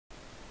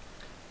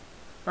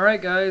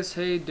Alright guys,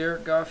 hey,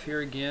 Derek Goff here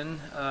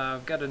again.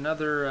 I've got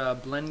another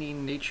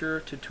blending nature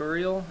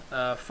tutorial,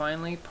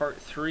 finally part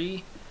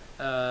 3.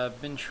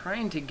 Been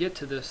trying to get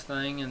to this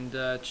thing and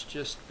it's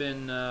just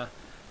been a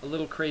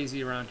little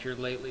crazy around here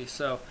lately.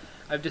 So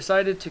I've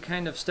decided to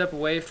kind of step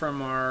away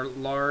from our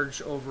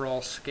large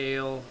overall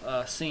scale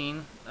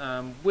scene,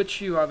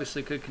 which you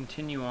obviously could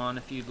continue on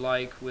if you'd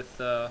like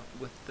with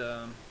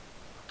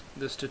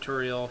this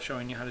tutorial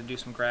showing you how to do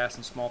some grass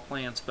and small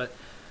plants. But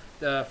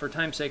for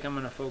time's sake, I'm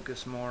going to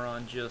focus more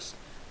on just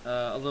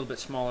a little bit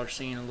smaller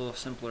scene, a little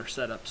simpler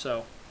setup.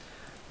 So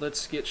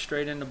let's get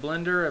straight into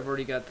Blender. I've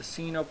already got the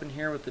scene open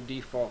here with the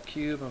default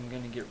cube. I'm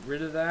going to get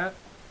rid of that.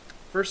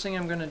 First thing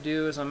I'm going to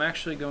do is I'm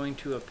actually going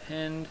to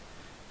append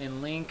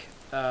and link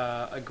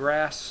a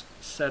grass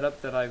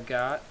setup that I've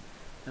got,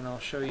 and I'll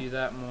show you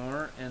that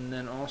more. And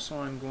then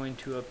also I'm going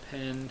to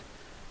append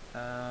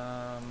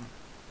a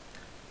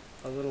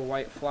little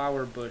white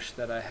flower bush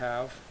that I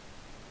have.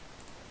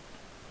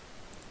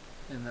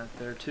 And that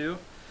there too.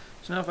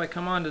 So now if I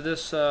come on to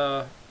this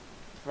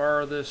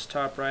farthest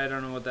top right, I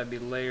don't know what that'd be,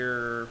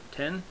 layer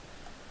 10.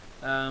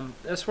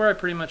 That's where I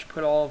pretty much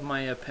put all of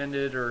my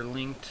appended or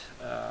linked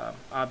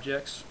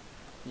objects.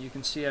 You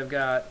can see I've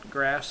got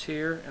grass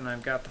here and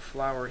I've got the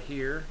flower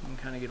here. You can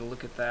kind of get a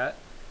look at that.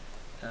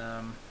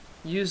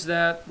 Use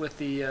that with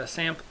the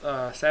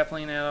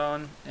sapling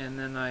add-on, and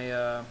then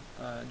I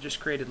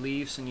just created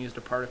leaves and used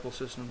a particle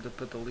system to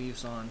put the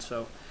leaves on.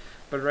 So,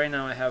 but right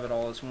now I have it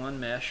all as one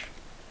mesh.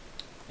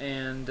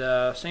 And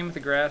same with the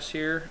grass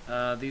here.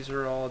 These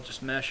are all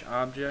just mesh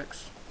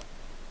objects.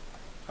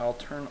 I'll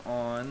turn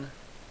on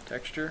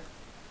texture.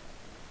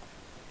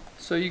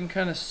 So you can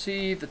kind of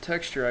see the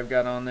texture I've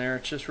got on there.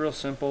 It's just real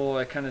simple.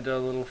 I kind of did a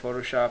little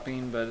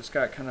photoshopping, but it's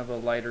got kind of a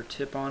lighter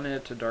tip on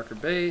it, a darker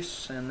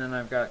base, and then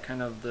I've got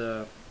kind of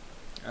the,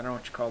 I don't know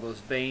what you call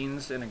those,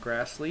 veins in a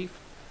grass leaf.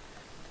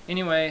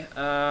 Anyway,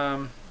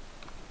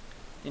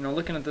 you know,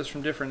 looking at this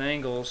from different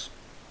angles,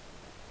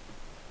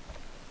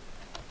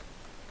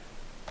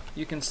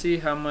 you can see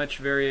how much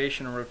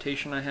variation or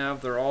rotation I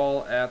have. They're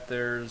all at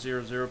their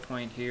 0,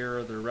 point here,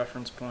 or their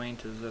reference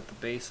point is at the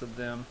base of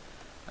them.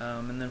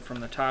 And then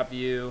from the top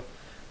view,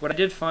 what I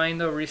did find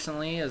though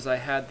recently is I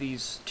had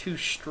these too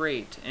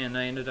straight, and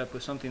I ended up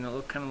with something that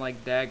looked kind of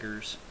like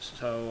daggers.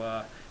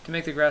 So to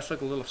make the grass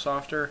look a little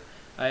softer,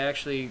 I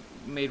actually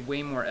made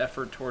way more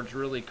effort towards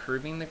really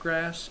curving the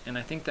grass, and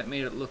I think that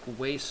made it look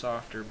way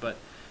softer. But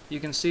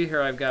you can see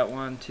here I've got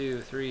 1,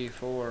 2, 3,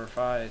 4,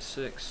 5,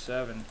 6,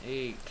 7,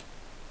 8,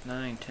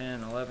 9,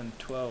 10, 11,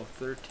 12,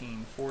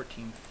 13,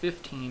 14,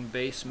 15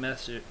 base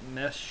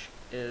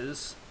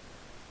meshes,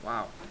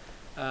 wow,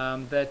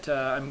 that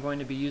I'm going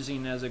to be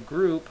using as a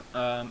group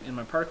in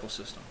my particle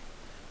system.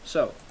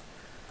 So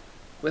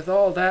with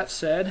all that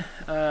said,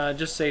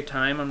 just save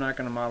time, I'm not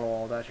going to model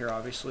all that here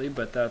obviously,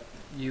 but that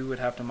you would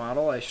have to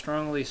model. I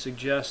strongly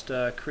suggest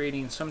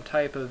creating some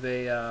type of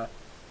a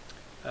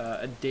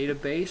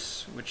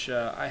database, which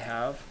I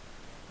have.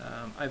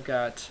 I've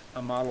got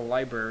a model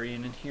library,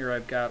 and in here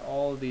I've got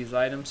all of these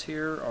items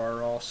here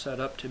are all set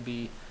up to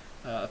be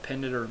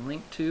appended or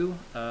linked to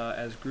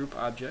as group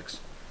objects.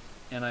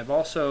 And I've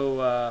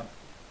also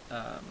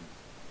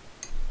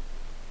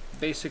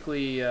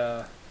basically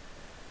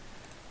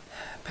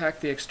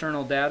packed the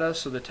external data,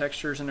 so the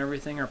textures and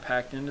everything are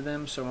packed into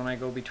them, so when I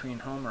go between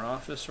home or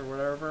office or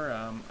whatever,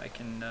 I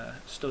can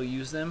still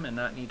use them and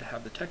not need to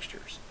have the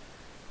textures.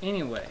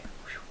 Anyway,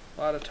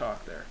 a lot of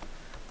talk there.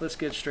 Let's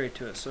get straight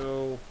to it.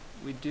 So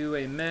we do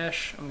a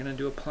mesh. I'm going to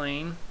do a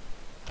plane.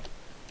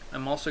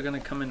 I'm also going to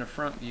come into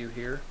front view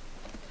here.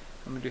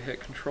 I'm going to hit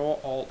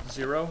Control Alt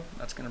 0.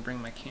 That's going to bring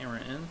my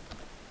camera in.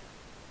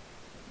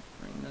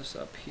 Bring this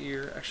up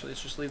here. Actually,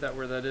 let's just leave that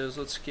where that is.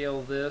 Let's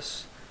scale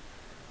this.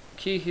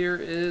 Key here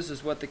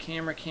is what the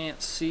camera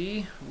can't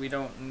see, we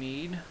don't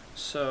need.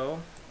 So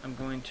I'm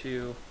going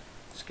to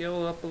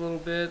scale it up a little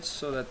bit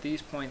so that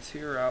these points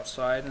here are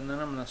outside, and then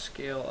I'm going to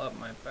scale up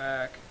my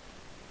back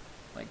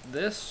like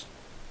this.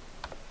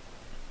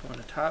 Go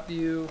into top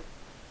view.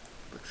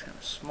 Looks kind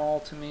of small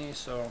to me,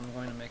 so I'm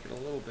going to make it a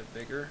little bit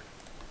bigger.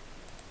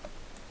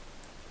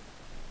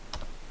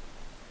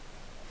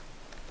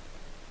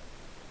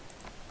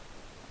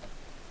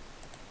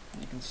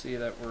 You can see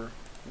that we're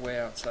way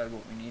outside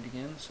what we need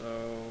again,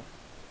 so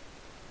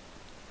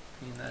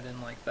putting that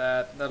in like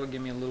that. That'll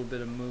give me a little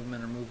bit of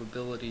movement or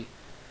movability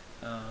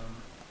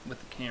with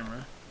the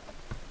camera.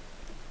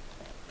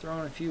 Throw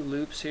in a few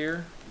loops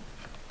here.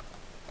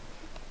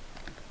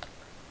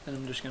 And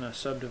I'm just going to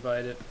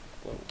subdivide it.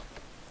 Whoa.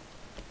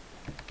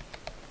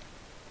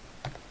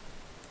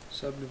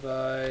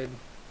 Subdivide,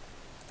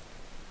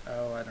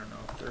 oh, I don't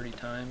know, 30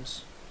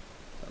 times.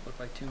 Does that look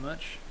like too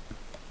much?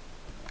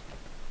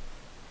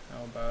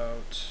 How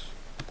about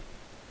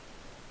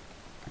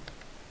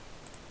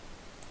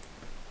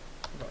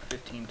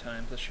 15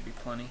 times? That should be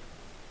plenty.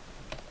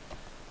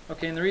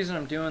 Okay, and the reason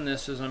I'm doing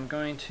this is I'm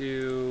going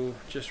to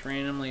just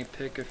randomly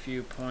pick a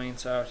few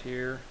points out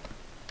here.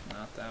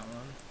 Not that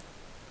one.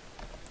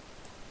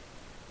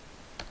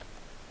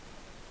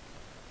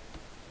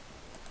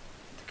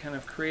 kind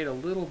of create a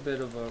little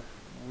bit of a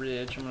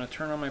ridge. I'm going to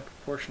turn on my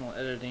proportional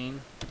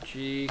editing,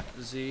 G,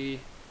 Z,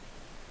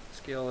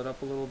 scale it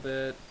up a little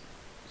bit,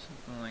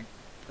 something like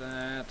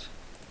that,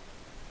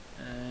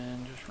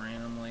 and just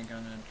randomly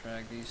going to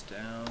drag these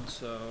down.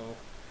 So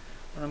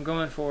what I'm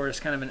going for is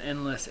kind of an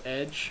endless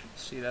edge.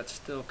 See, that's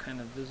still kind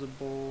of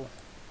visible.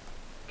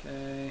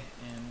 Okay,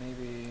 and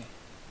maybe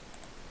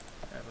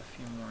grab a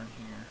few more in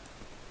here.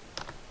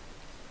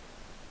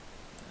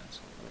 That's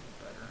a little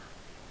better.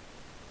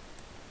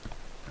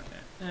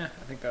 Okay,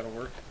 I think that'll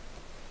work.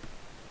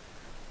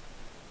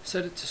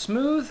 Set it to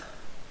smooth.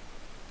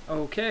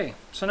 Okay,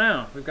 so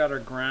now we've got our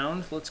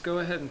ground. Let's go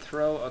ahead and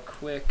throw a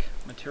quick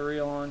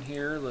material on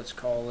here. Let's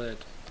call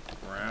it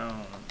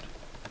ground.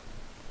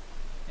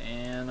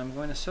 And I'm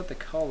going to set the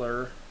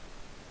color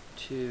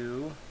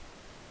to,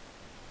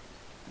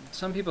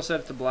 some people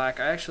set it to black.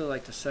 I actually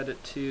like to set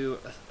it to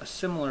a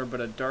similar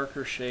but a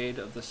darker shade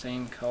of the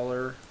same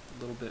color, a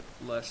little bit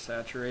less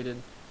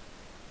saturated,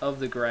 of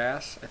the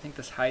grass. I think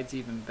this hides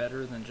even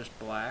better than just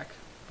black,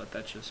 but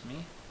that's just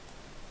me.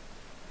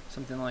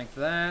 Something like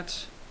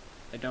that.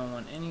 I don't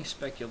want any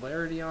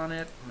specularity on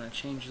it. I'm going to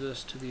change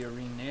this to the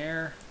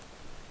Arenair,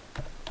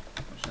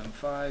 which is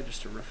M5,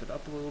 just to rough it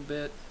up a little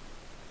bit.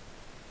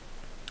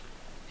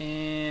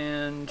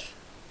 And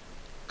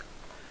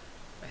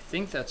I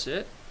think that's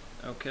it.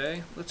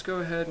 Okay, let's go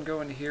ahead and go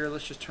into here.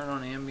 Let's just turn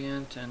on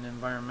ambient and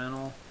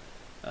environmental.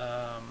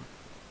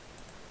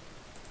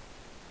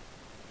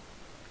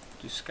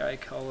 Do sky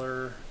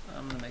color.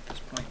 I'm going to make this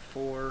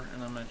 0.4,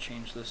 and I'm going to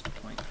change this to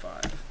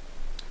 0.5.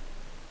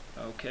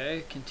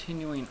 Okay,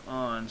 continuing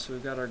on. So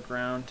we've got our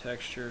ground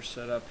texture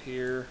set up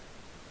here.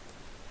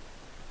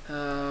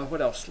 What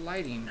else?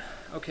 Lighting.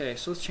 Okay,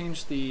 so let's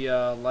change the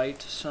light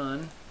to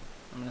sun.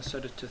 I'm going to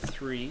set it to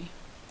 3.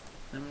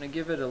 I'm going to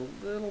give it a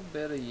little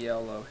bit of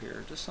yellow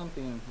here, just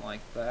something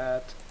like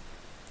that.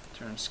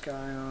 Turn sky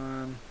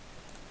on.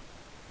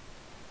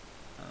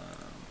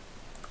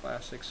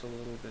 Classics a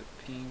little bit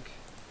pink.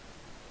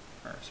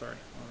 Or sorry,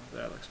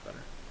 well, that looks better.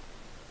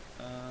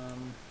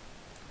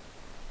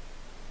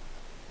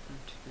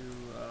 To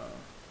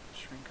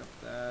shrink up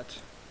that,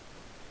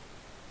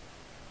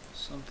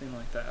 something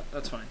like that.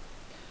 That's fine.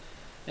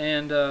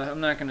 And I'm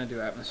not going to do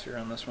atmosphere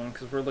on this one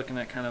because we're looking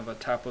at kind of a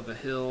top of a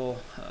hill,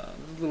 a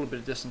little bit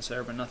of distance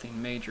there, but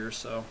nothing major.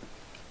 So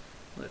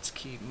let's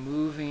keep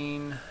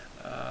moving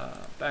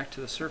back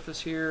to the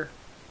surface here.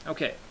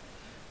 Okay,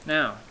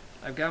 now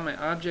I've got my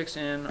objects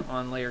in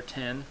on layer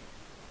 10,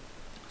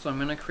 so I'm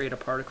going to create a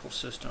particle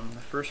system. The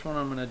first one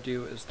I'm going to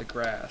do is the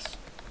grass.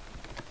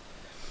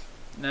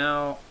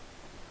 Now,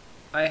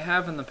 I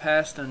have in the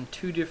past done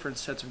 2 different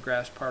sets of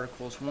grass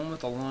particles, one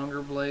with a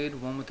longer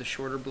blade, one with the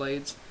shorter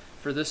blades.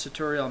 For this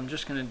tutorial I'm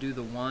just going to do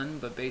the one,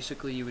 but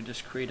basically you would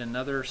just create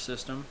another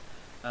system,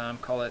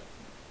 call it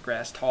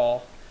grass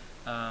tall,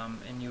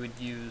 and you would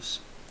use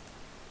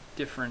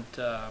different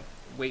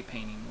weight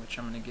painting, which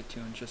I'm going to get to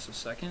in just a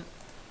second.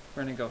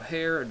 We're going to go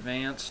hair,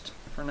 advanced.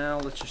 For now,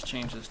 let's just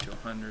change this to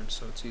 100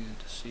 so it's easy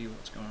to see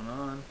what's going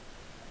on.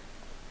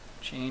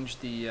 Change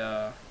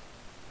the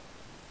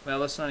well,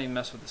 let's not even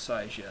mess with the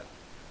size yet.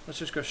 Let's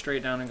just go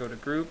straight down and go to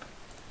group,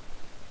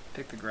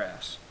 pick the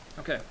grass.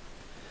 Okay,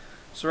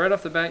 so right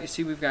off the bat you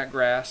see we've got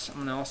grass. I'm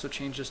going to also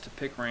change this to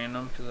pick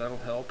random because that'll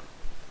help.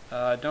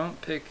 Don't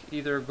pick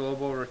either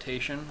global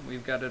rotation.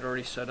 We've got it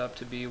already set up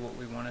to be what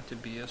we want it to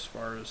be as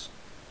far as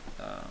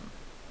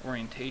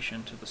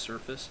orientation to the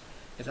surface.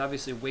 It's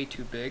obviously way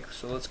too big,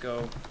 so let's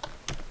go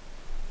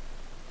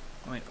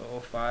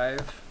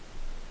 0.05.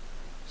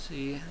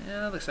 See,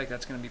 yeah, it looks like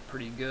that's going to be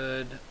pretty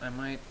good. I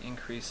might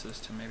increase this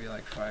to maybe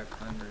like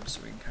 500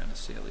 so we can kind of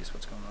see at least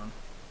what's going on.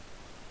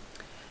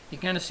 You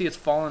can kind of see it's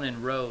fallen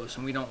in rows,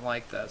 and we don't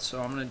like that,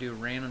 so I'm going to do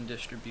random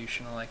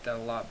distribution. I like that a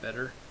lot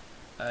better.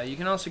 You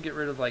can also get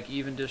rid of like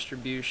even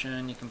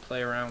distribution. You can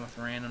play around with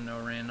random, no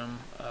random.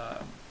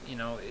 You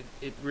know,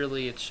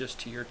 it's just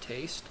to your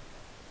taste.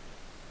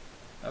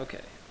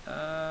 Okay,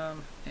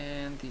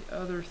 and the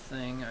other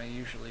thing I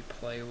usually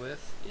play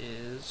with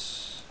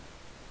is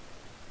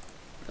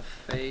the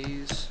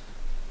phase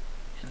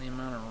and the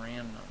amount of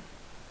random.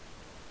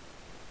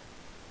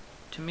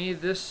 To me,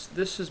 this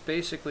is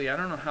basically, I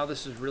don't know how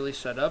this is really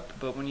set up,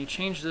 but when you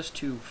change this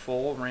to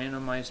full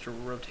randomized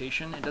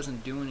rotation, it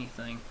doesn't do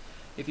anything.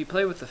 If you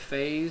play with the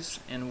phase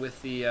and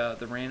with the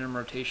random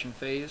rotation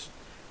phase,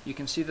 you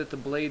can see that the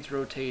blades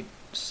rotate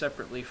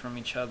separately from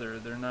each other.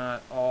 They're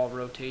not all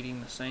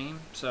rotating the same.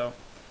 So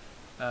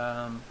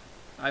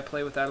I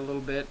play with that a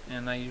little bit,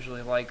 and I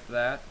usually like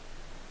that.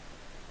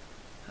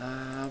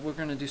 We're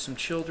going to do some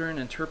children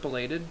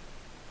interpolated.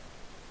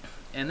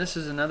 And this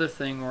is another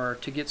thing where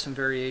to get some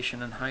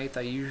variation in height,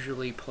 I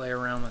usually play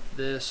around with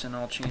this, and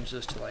I'll change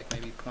this to like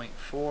maybe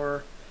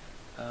 0.4.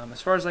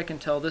 As far as I can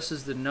tell, this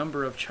is the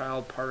number of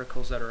child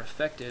particles that are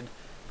affected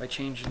by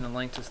changing the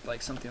length to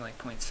like something like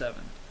 0.7.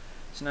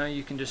 So now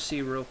you can just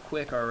see real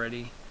quick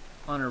already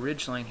on our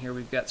ridgeline here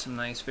we've got some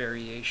nice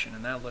variation,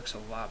 and that looks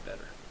a lot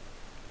better.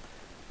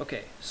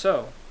 Okay,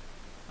 so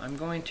I'm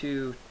going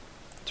to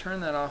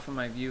turn that off of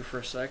my view for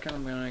a second.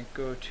 I'm going to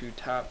go to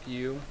top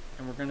view,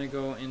 and we're going to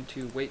go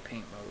into weight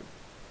paint mode.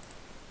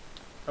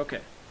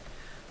 Okay,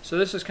 so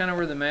this is kind of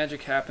where the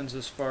magic happens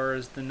as far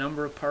as the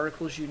number of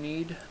particles you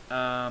need.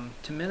 To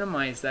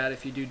minimize that,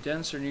 if you do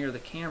denser near the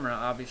camera,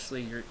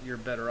 obviously you're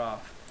better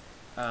off.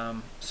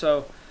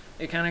 So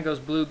it kind of goes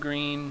blue,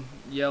 green,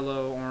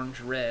 yellow,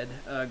 orange, red.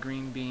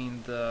 Green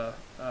being the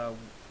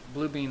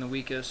blue being the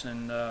weakest,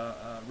 and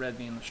red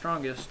being the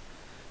strongest.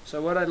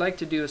 So what I'd like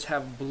to do is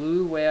have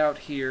blue way out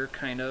here,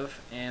 kind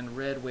of, and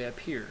red way up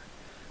here.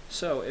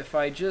 So if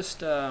I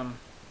just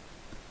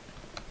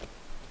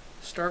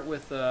start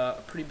with a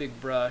pretty big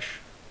brush,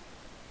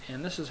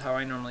 and this is how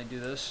I normally do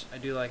this. I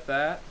do like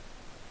that.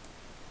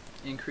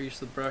 Increase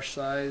the brush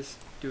size.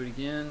 Do it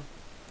again.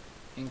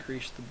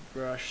 Increase the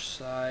brush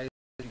size.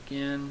 Do it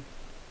again.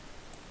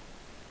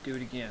 Do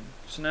it again.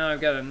 So now I've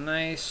got a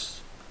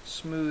nice,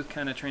 smooth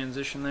kind of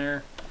transition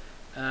there.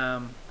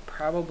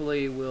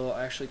 Probably will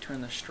actually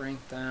turn the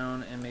strength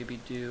down and maybe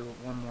do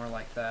one more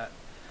like that.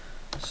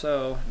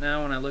 So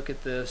now when I look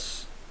at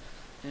this,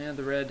 and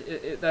the red,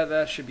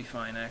 that should be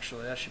fine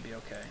actually. That should be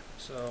okay.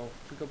 So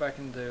if we go back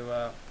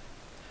into,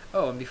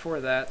 oh, and before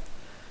that,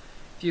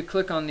 if you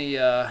click on the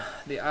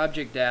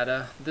object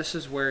data, this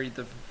is where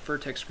the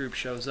vertex group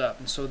shows up.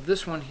 And so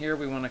this one here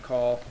we want to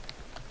call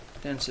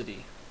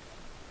density.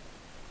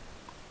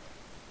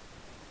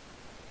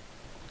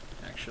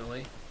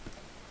 Actually,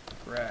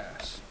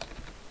 grass.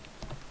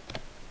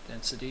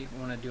 Density. We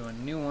want to do a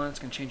new one. It's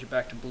going to change it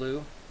back to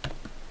blue.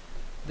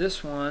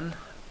 This one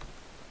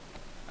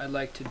I'd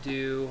like to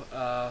do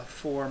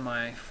for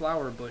my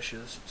flower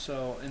bushes.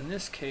 So in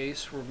this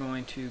case we're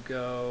going to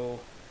go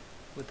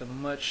with a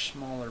much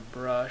smaller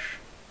brush,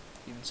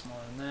 even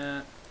smaller than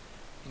that.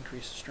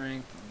 Increase the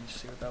strength. Let me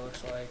see what that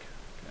looks like.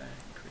 Okay,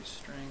 increase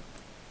strength.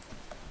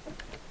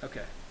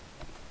 Okay.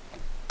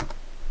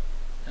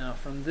 Now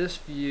from this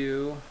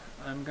view,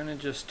 I'm going to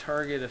just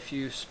target a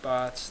few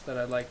spots that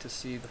I'd like to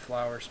see the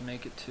flowers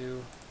make it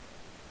to.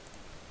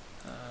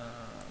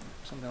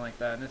 Something like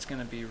that, and it's going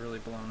to be really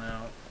blown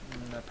out.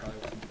 And that probably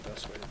wasn't the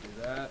best way to do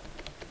that.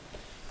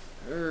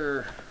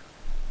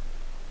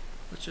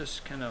 Let's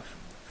just kind of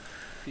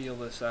feel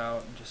this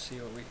out and just see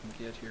what we can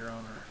get here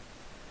on our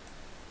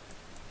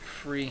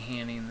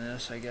freehanding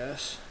this, I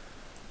guess.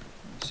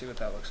 Let's see what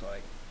that looks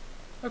like.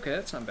 Okay,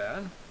 that's not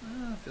bad.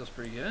 Feels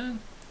pretty good.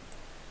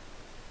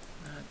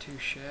 Not too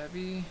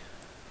shabby.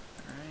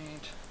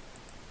 Alright.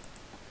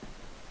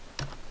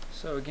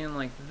 So again,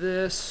 like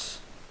this.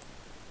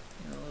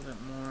 A little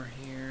bit more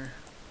here.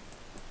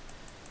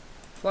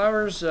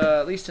 Flowers,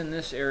 at least in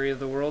this area of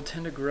the world,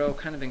 tend to grow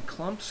kind of in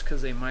clumps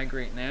because they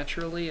migrate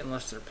naturally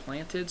unless they're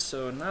planted.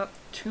 So not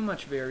too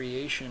much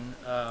variation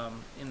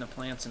in the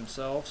plants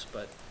themselves,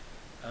 but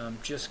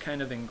just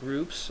kind of in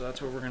groups. So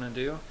that's what we're going to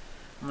do.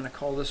 I'm going to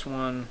call this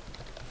one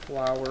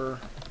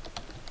flower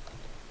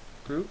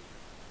group.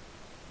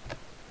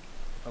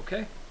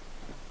 Okay.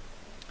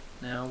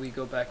 Now we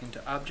go back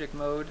into object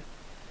mode,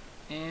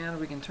 and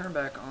we can turn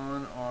back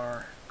on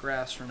our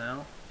grass for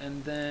now,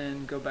 and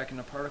then go back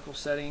into particle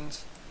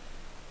settings.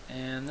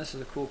 And this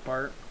is a cool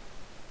part.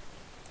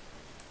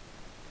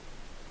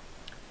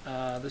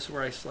 This is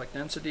where I select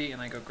density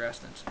and I go grass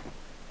density.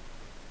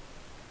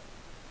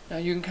 Now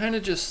you can kind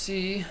of just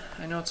see,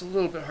 I know it's a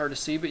little bit hard to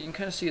see, but you can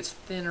kind of see it's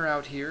thinner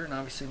out here and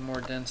obviously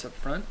more dense up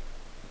front.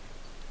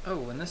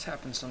 Oh, and this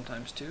happens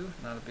sometimes too,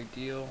 not a big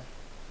deal.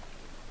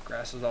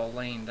 Grass is all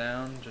laying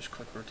down, just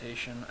click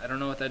rotation. I don't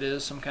know what that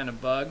is, some kind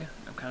of bug.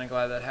 I'm kind of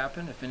glad that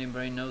happened. If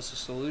anybody knows the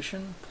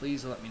solution,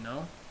 please let me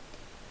know.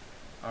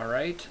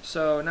 Alright,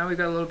 so now we've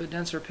got a little bit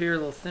denser up here, a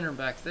little thinner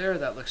back there.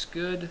 That looks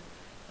good.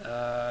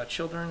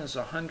 Children is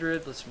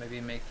 100. Let's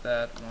maybe make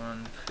that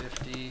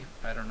 150.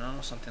 I don't know,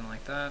 something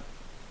like that.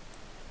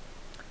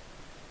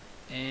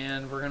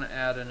 And we're going to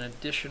add an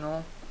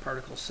additional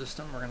particle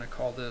system. We're going to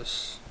call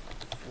this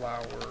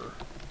flower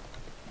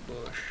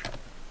bush.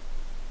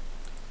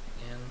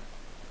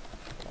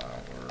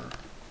 Flower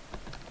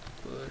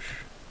bush.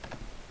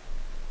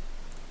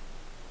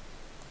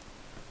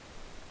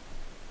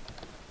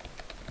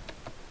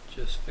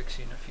 Just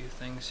fixing a few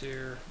things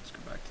here. Let's go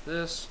back to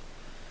this.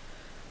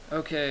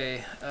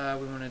 Okay,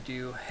 we want to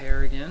do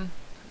hair again.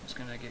 It's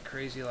going to get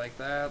crazy like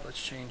that.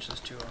 Let's change this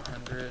to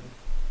 100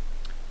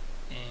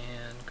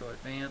 and go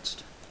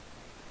advanced.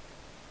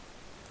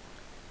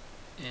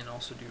 And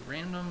also do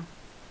random.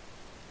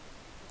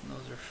 And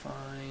those are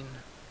fine.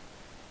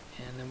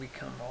 And then we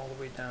come all the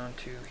way down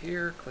to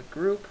here, click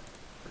group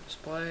for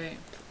display,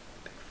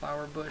 pick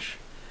flower bush.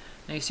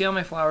 Now you see how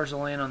my flowers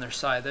are laying on their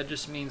side. That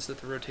just means that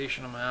the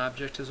rotation of my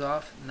object is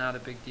off. Not a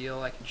big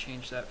deal. I can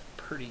change that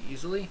pretty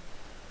easily.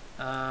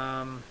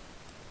 And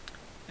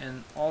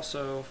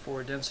also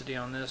for density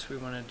on this, we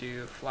want to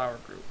do flower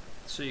group.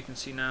 So you can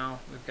see now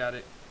we've got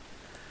it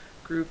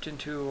grouped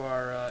into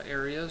our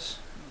areas.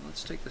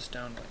 Let's take this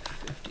down to like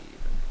 50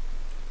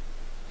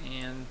 even.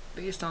 And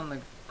based on the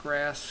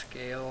grass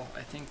scale,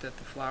 I think that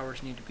the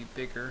flowers need to be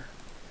bigger.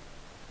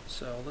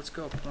 So let's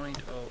go 0.08.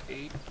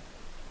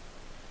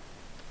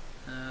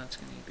 It's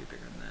going to need to be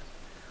bigger than that.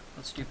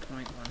 let's do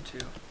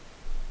 0.12.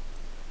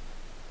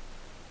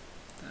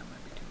 That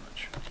might be too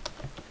much.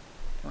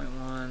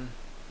 0.1,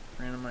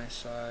 randomize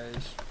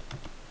size,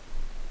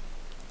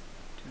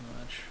 too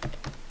much.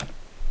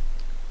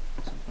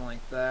 Something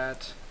like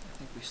that. I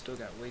think we still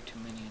got way too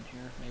many in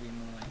here, maybe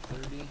more like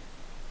 30.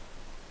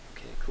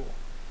 Okay, cool.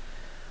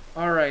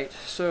 Alright,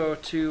 so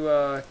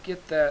to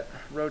get that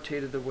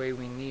rotated the way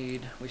we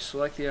need, we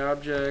select the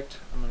object.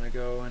 I'm going to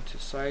go into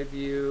side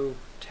view,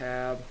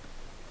 tab,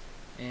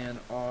 and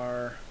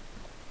R,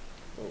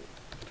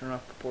 turn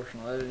off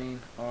proportional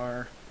editing,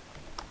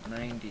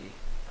 R90.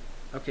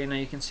 Okay, now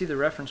you can see the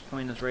reference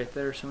point is right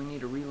there, so we need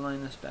to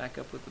reline this back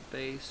up with the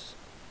base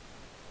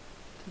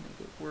to make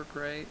it work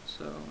right.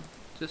 So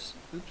just,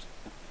 oops,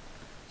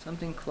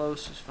 something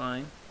close is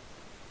fine.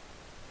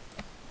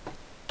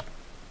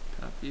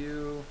 Top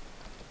view,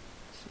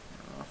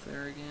 off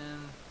there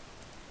again.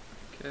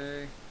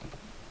 Okay.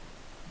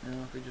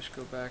 Now if we just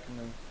go back in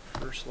the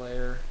first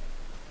layer,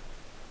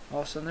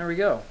 all of a sudden there we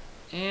go.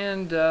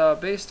 And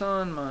based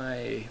on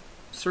my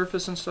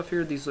surface and stuff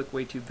here, these look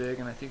way too big,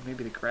 and I think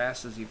maybe the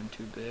grass is even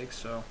too big.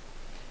 So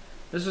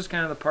this is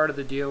kind of the part of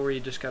the deal where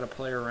you just got to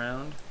play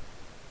around.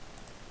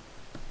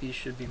 These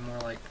should be more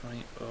like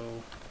 0.07,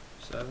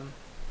 maybe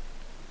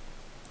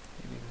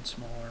even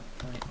smaller,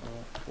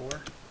 0.04.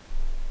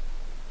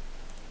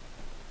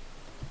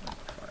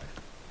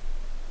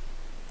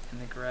 And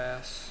the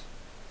grass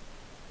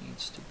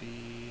needs to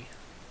be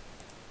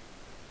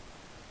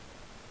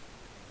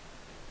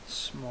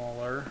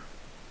smaller.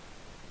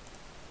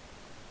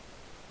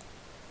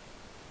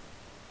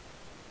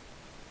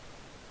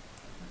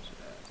 Where's it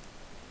at?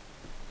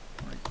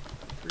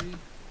 0.3, 0.4.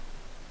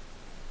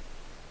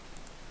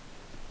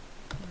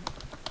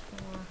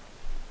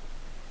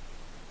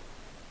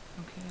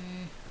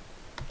 Okay.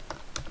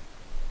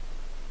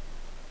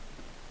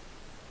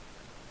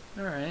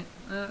 Alright,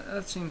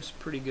 that seems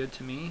pretty good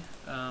to me.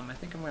 I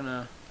think I'm going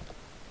to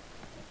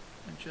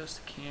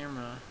adjust the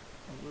camera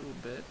a little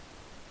bit.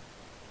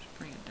 Just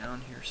bring it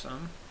down here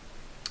some.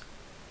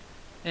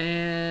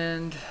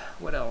 And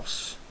what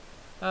else?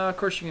 Of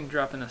course you can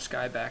drop in a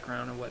sky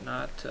background and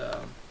whatnot.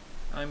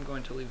 I'm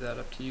going to leave that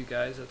up to you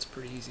guys. That's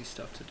pretty easy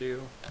stuff to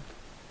do.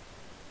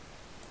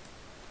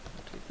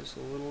 I'll take this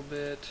a little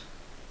bit.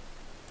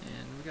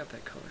 And we got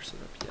that color set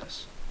up,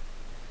 yes.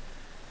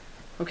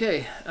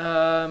 Okay,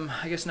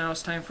 I guess now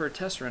it's time for a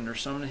test render.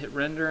 So I'm going to hit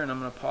render and I'm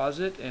going to pause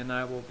it and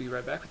I will be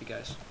right back with you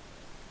guys.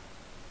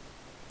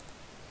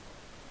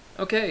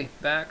 Okay,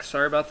 back.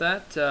 Sorry about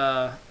that.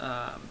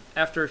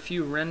 After a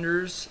few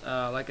renders,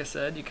 like I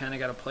said, you kind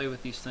of got to play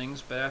with these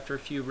things, but after a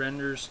few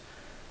renders,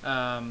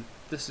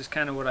 this is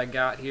kind of what I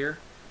got here.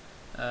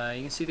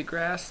 You can see the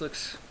grass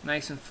looks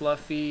nice and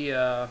fluffy.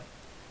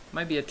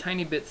 Might be a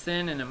tiny bit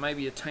thin and it might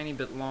be a tiny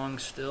bit long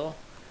still.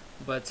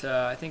 But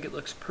I think it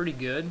looks pretty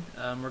good.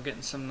 We're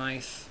getting some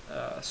nice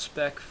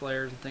speck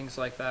flares and things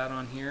like that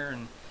on here,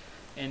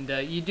 and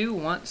you do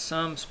want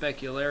some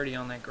specularity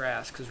on that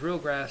grass because real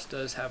grass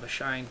does have a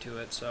shine to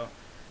it. So,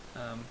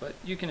 but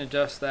you can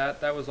adjust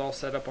that. That was all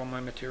set up on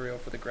my material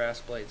for the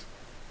grass blades.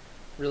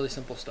 Really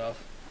simple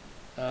stuff.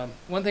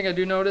 One thing I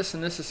do notice,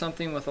 and this is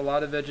something with a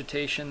lot of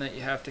vegetation that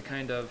you have to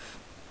kind of,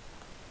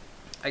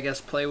 I guess,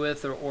 play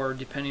with or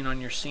depending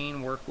on your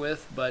scene, work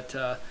with, but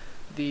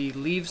the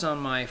leaves on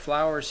my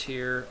flowers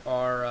here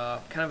are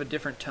kind of a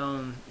different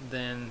tone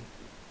than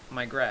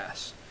my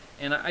grass.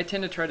 And I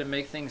tend to try to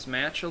make things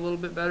match a little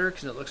bit better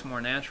because it looks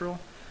more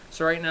natural.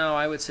 So right now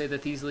I would say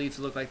that these leaves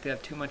look like they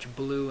have too much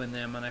blue in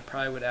them, and I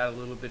probably would add a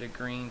little bit of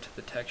green to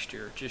the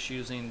texture, just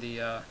using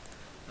the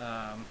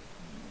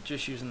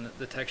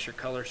texture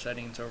color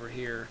settings over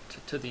here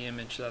to the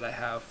image that I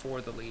have for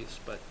the leaves.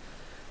 But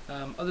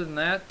other than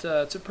that,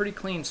 it's a pretty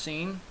clean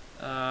scene.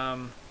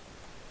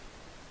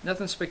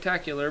 Nothing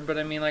spectacular, but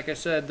I mean, like I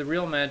said, the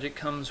real magic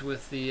comes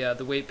with the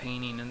weight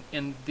painting,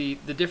 and the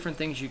different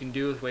things you can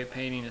do with weight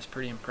painting is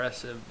pretty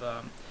impressive.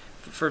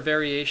 For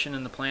variation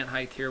in the plant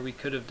height here, we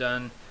could have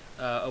done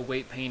a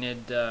weight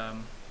painted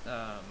kind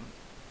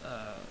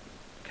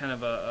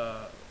of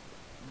a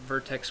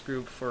vertex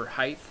group for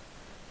height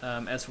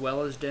as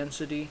well as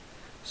density.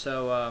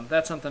 So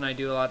that's something I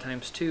do a lot of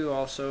times too,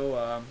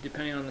 also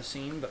depending on the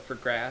scene. But for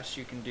grass,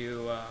 you can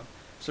do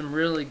some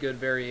really good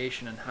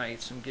variation in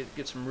heights and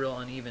get some real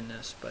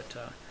unevenness. But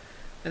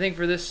I think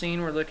for this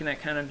scene we're looking at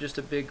kind of just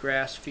a big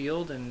grass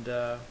field, and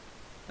I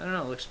don't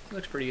know, looks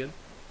pretty good.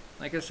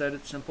 Like I said,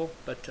 it's simple,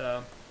 but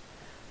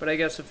I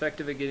guess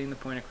effective at getting the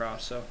point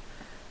across. So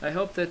I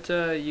hope that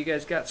you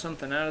guys got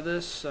something out of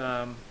this.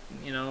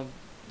 You know,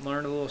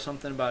 learned a little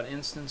something about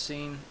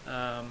instancing.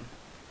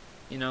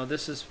 You know,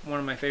 this is one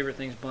of my favorite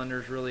things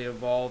Blender's really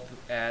evolved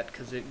at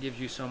because it gives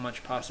you so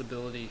much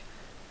possibility.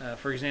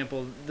 For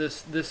example,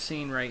 this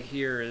scene right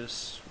here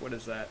is, what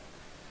is that?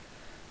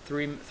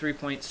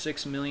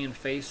 3.6 million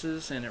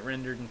faces, and it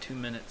rendered in 2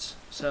 minutes.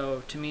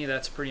 So to me,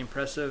 that's pretty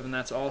impressive, and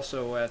that's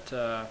also at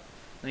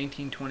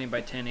 1920 by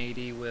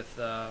 1080 with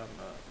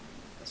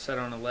set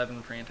on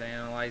 11 for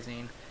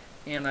anti-aliasing,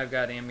 and I've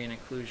got ambient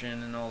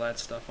occlusion and all that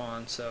stuff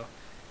on. So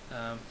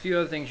A few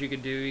other things you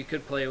could do. You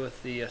could play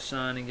with the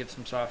sun and give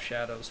some soft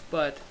shadows,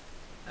 but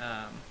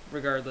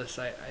regardless,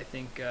 I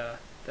think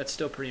that's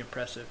still pretty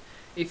impressive.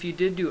 If you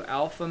did do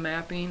alpha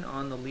mapping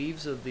on the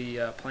leaves of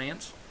the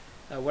plants,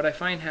 what I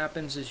find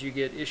happens is you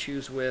get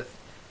issues with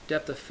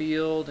depth of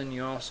field, and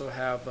you also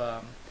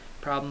have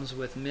problems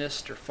with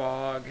mist or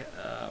fog,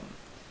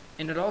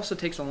 and it also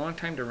takes a long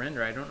time to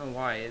render. I don't know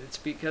why. It's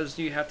because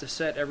you have to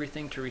set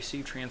everything to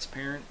receive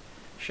transparent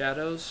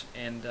shadows,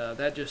 and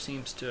that just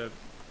seems to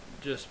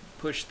just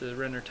push the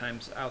render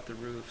times out the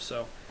roof.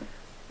 So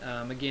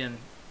again,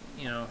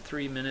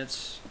 3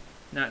 minutes,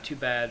 not too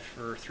bad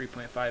for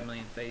 3.5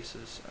 million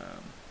faces.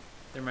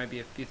 There might be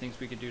a few things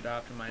we could do to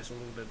optimize a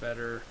little bit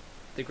better.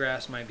 The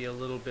grass might be a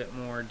little bit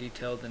more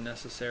detailed than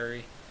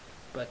necessary,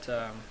 but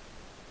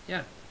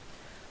yeah.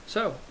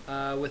 So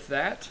with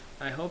that,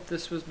 I hope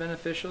this was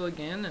beneficial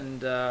again,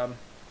 and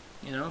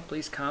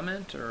please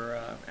comment or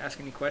ask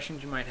any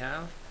questions you might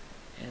have,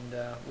 and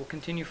we'll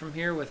continue from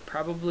here with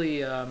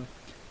probably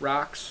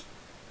rocks,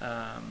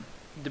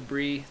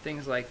 debris,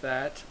 things like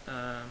that,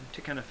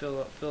 to kind of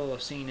fill a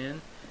scene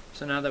in.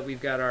 So now that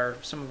we've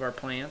got some of our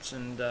plants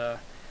and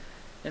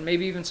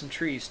maybe even some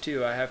trees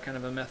too, I have kind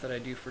of a method I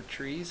do for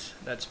trees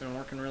that's been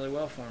working really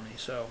well for me.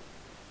 So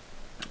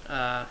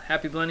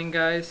happy blending,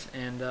 guys,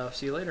 and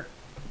see you later.